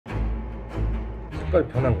색깔이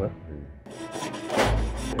변한 거야?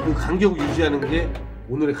 그 간격 유지하는 게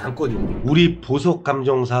오늘의 관건이거든요. 우리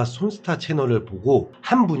보석감정사 손스타 채널을 보고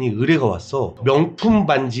한 분이 의뢰가 왔어.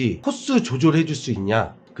 명품반지 코스 조절해 줄 수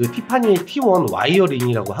있냐. 그 티파니의 T1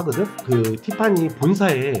 와이어링이라고 하거든. 그 티파니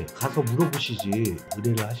본사에 가서 물어보시지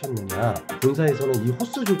의뢰를 하셨느냐. 본사에서는 이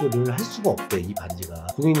호스 조절을 할 수가 없대. 이 반지가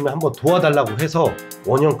고객님이 한번 도와달라고 해서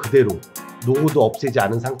원형 그대로 로고도 없애지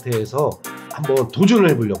않은 상태에서 한번 도전을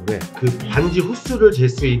해보려고 해. 그 반지 호스를 잴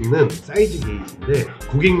수 있는 사이즈 게이지인데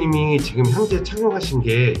고객님이 지금 현재 착용하신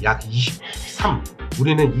게 약 23.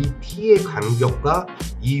 우리는 이 T의 간격과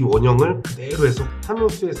이 원형을 그대로 해서 한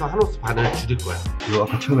호스에서 한 호스 반을 줄일 거야. 이거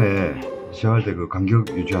아까 처음에 시작할 때 그 간격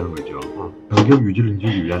유지하는 거죠. 간격 유지를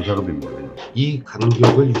해주기 위한 작업입니다. 이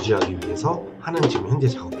간격을 유지하기 위해서 하는 지금 현재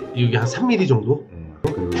작업. 이게 한 3mm 정도?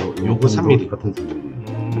 그리고 요거 3mm. 같은 3mm.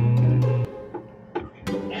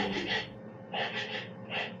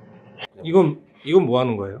 이건 뭐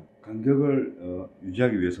하는 거예요? 간격을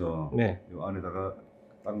유지하기 위해서 네. 요 안에다가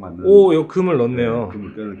딱 맞는 요 금을 넣네요.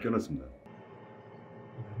 금을 껴놨습니다.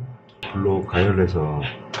 불로 가열을 해서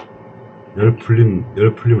열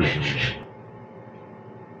풀림을 해줍니다.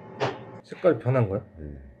 색깔이 변한 거야? 네.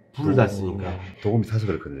 불을 놨으니까 도금이 타서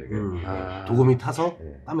그렇거든요. 이게. 도금이 타서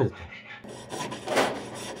네. 땀이 됐다.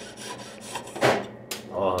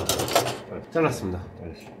 잘랐습니다.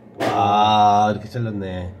 와, 이렇게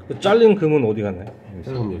잘랐네. 그 잘린 금은 어디 갔나요?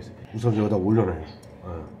 잘라면 여기 있어요. 우선 여기다 올려놔요.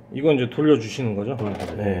 이건 이제 돌려주시는 거죠?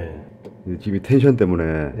 네. 지금 이 텐션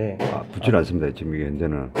때문에 네. 붙지를 않습니다. 지금 이게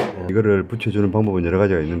현재는 이거를 붙여주는 방법은 여러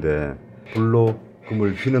가지가 있는데 불로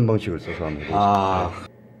금을 휘는 방식을 써서 한번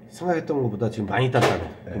해보겠습니다. 생각했던 것보다 지금 많이 단단해.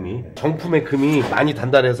 금이 정품의 금이 많이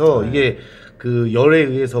단단해서 이게 그 열에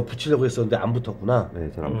의해서 붙이려고 했었는데 안 붙었구나.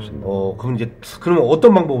 네, 잘 안 붙습니다. 그러면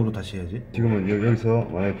어떤 방법으로 다시 해야지? 지금은 여기서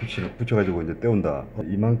만약에 붙여가지고 이제 떼운다.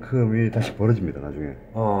 이만큼이 다시 벌어집니다. 나중에.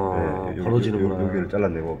 네, 벌어지는구나. 여기를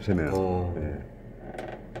잘라내고 없애면. 네.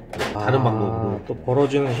 다른 방법으로 또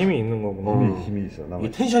벌어지는 힘이 있는 거구나. 힘이 있어.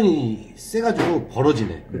 이 텐션이 세가지고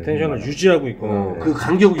벌어지네. 그 텐션을 유지하고 있구나. 그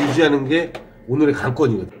간격을 유지하는 게 오늘의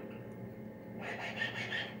관건이거든.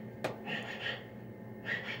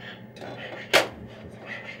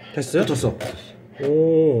 됐어요? 붙었어.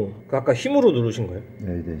 오, 그 아까 힘으로 누르신 거예요?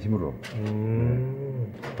 네, 이제 힘으로.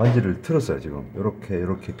 반지를 틀었어요, 지금.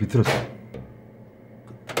 이렇게 비틀었어요.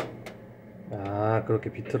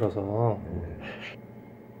 그렇게 비틀어서.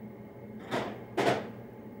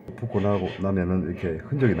 붓고 나면은 이렇게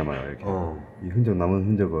흔적이 남아요, 이렇게. 이 흔적 남은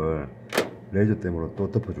흔적을 레이저 댐으로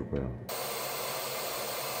또 덮어줄 거예요.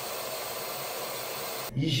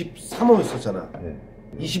 23호 썼잖아. 네.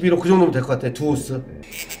 21호 그 정도면 될 것 같아. 두 호스. 네.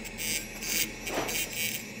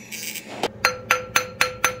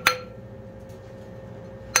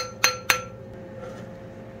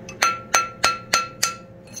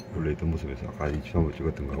 원래 있던 모습에서 아까 23호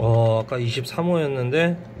찍었던 거. 아까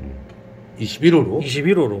 23호였는데 21호로?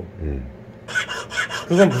 21호로. 네.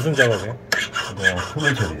 그건 무슨 작업이에요?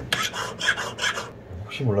 표면 처리.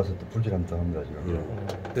 혹시 몰라서 또 불질하면 또 합니다,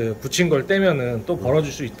 지금. 그 붙인 걸 떼면은 또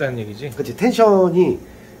벌어질 수 있다는 얘기지? 그치. 텐션이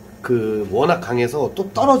그 워낙 강해서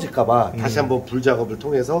또 떨어질까봐 다시 한번 불 작업을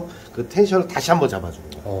통해서 그 텐션을 다시 한번 잡아주는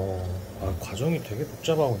거야. 과정이 되게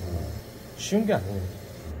복잡하구나. 쉬운 게 아니네.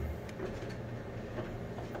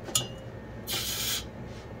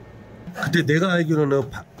 근데 내가 알기로는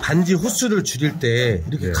반지 호스를 줄일 때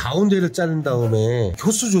이렇게 가운데를 자른 다음에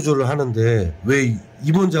호스 조절을 하는데 왜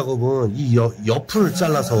이번 작업은 이 옆을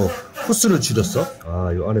잘라서 호스를 줄였어?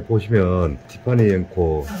 요 안에 보시면 티파니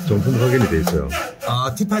앵코 정품 각인이 돼 있어요.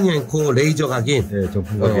 티파니 앵코 레이저 각인? 네,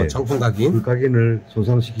 정품 각인. 정품 각인? 그 각인을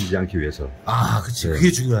손상시키지 않기 위해서. 그치.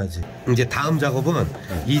 그게 중요하지. 이제 다음 작업은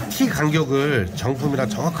이 T 간격을 정품이랑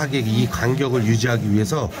정확하게 이 간격을 유지하기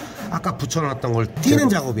위해서 아까 붙여놨던 걸 띄는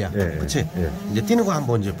작업이야. 그치? 이제 띄는 거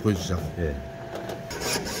한번 이제 보여주자고.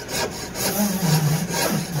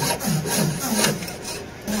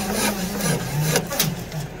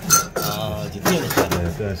 이제 띄어냈다.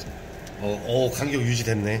 네, 떼었습니다. 간격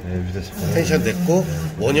유지됐네. 네, 유지됐습니다. 텐션 됐고,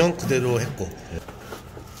 원형 그대로 했고.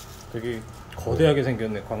 되게 거대하게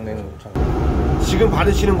생겼네, 광내는 참. 지금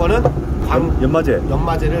바르시는 거는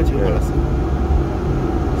연마제를 지금 발랐어요.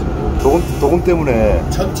 도금 때문에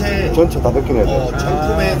전체 다 벗겨내야 돼요.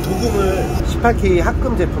 정품의 도금을 18K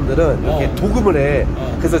합금 제품들은 이렇게 도금을 해.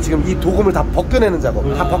 그래서 지금 이 도금을 다 벗겨내는 작업.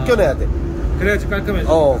 다 벗겨내야 돼. 그래야지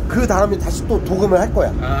깔끔해져. 그 다음에 다시 또 도금을 할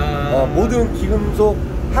거야. 모든 기금속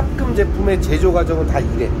합금 제품의 제조 과정은 다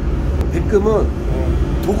이래. 백금은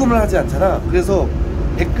도금을 하지 않잖아. 그래서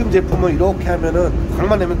백금 제품을 이렇게 하면은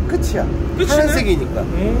광만 내면 끝이야. 하얀색이니까.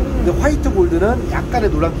 근데 화이트 골드는 약간의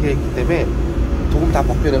노란기가 있기 때문에 도금 다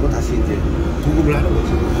벗겨내고 다시 이제 도금을 하는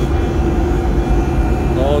거지.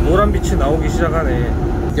 노란 빛이 나오기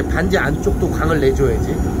시작하네. 이제 반지 안쪽도 광을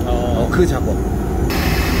내줘야지. 그 작업.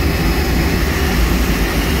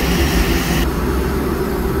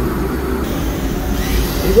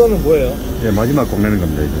 이거는 뭐예요? 예, 마지막 꼭 내는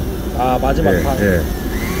겁니다, 이제. 아, 마지막 예, 판. 예.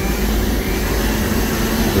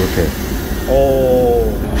 이렇게.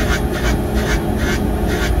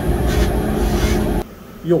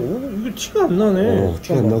 야, 이거 티가 안 나네.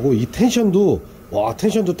 티가 안 나고 이 텐션도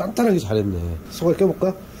텐션도 단단하게 잘했네. 손을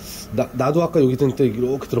껴볼까? 나도 아까 여기 등 때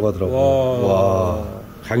이렇게 들어가더라고. 와.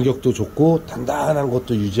 간격도 좋고 단단한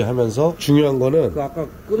것도 유지하면서 중요한 거는 그 아까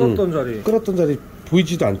끊었던 자리 끌었던 자리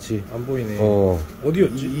보이지도 않지. 안 보이네.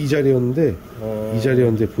 어디였지? 이 자리였는데 이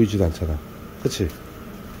자리였는데 보이지도 않잖아. 그치?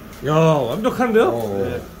 야, 완벽한데요?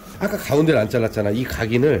 네. 아까 가운데를 안 잘랐잖아. 이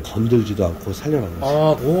각인을 건들지도 않고 살려놓은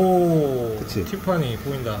거지. 그치? 티파니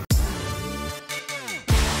보인다.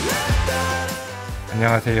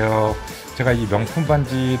 안녕하세요. 제가 이 명품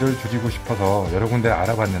반지를 줄이고 싶어서 여러 군데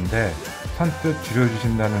알아봤는데 선뜻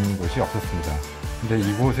줄여주신다는 곳이 없었습니다. 근데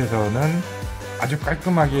이곳에서는 아주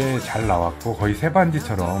깔끔하게 잘 나왔고 거의 새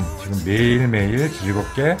반지처럼 지금 매일매일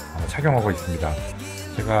즐겁게 착용하고 있습니다.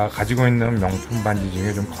 제가 가지고 있는 명품 반지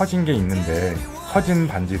중에 좀 커진 게 있는데 커진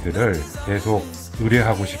반지들을 계속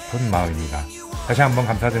의뢰하고 싶은 마음입니다. 다시 한번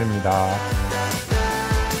감사드립니다.